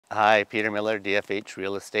Hi, Peter Miller, DFH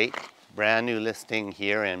Real Estate. Brand new listing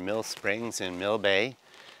here in Mill Springs in Mill Bay.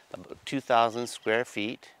 About 2,000 square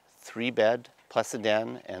feet, 3-bed plus a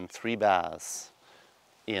den and 3 baths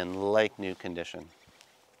in like new condition.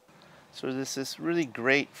 So there's this really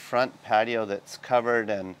great front patio that's covered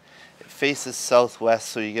and it faces southwest,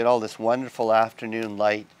 so you get all this wonderful afternoon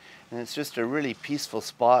light, and it's just a really peaceful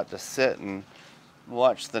spot to sit and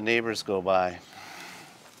watch the neighbors go by.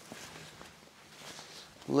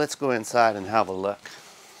 Let's go inside and have a look.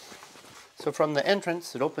 So from the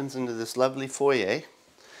entrance, it opens into this lovely foyer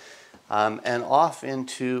and off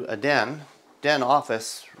into a den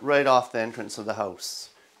office right off the entrance of the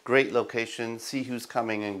house. Great location, see who's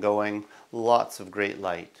coming and going, lots of great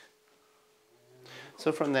light.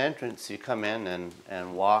 So from the entrance, you come in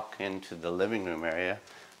and walk into the living room area.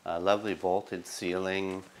 Lovely vaulted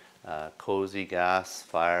ceiling, cozy gas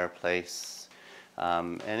fireplace,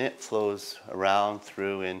 and it flows around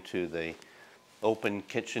through into the open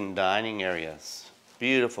kitchen dining areas.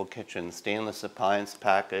 Beautiful kitchen, stainless appliance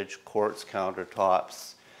package, quartz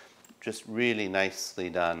countertops, just really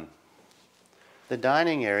nicely done. The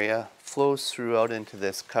dining area flows throughout into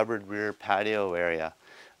this covered rear patio area.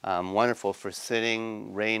 Wonderful for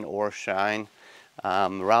sitting, rain or shine.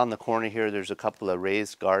 Around the corner here there's a couple of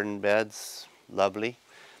raised garden beds, lovely.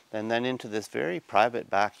 And then into this very private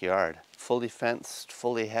backyard, fully fenced,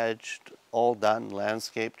 fully hedged, all done,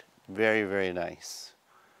 landscaped, very, very nice.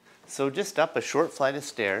 So just up a short flight of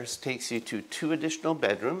stairs takes you to 2 additional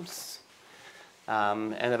bedrooms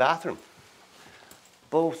and a bathroom.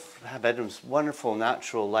 Both bedrooms, wonderful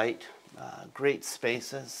natural light, great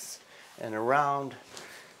spaces, and around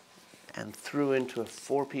and through into a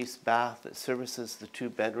 4-piece bath that services the 2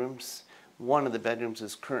 bedrooms. One of the bedrooms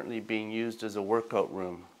is currently being used as a workout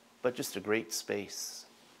room, but just a great space.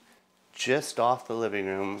 Just off the living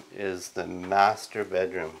room is the master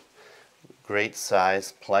bedroom. Great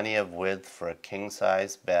size, plenty of width for a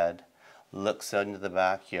king-size bed, looks out into the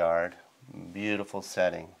backyard, beautiful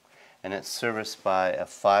setting. And it's serviced by a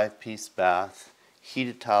 5-piece bath,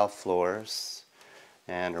 heated tile floors,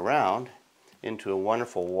 and around into a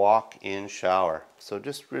wonderful walk-in shower. So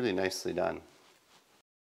just really nicely done.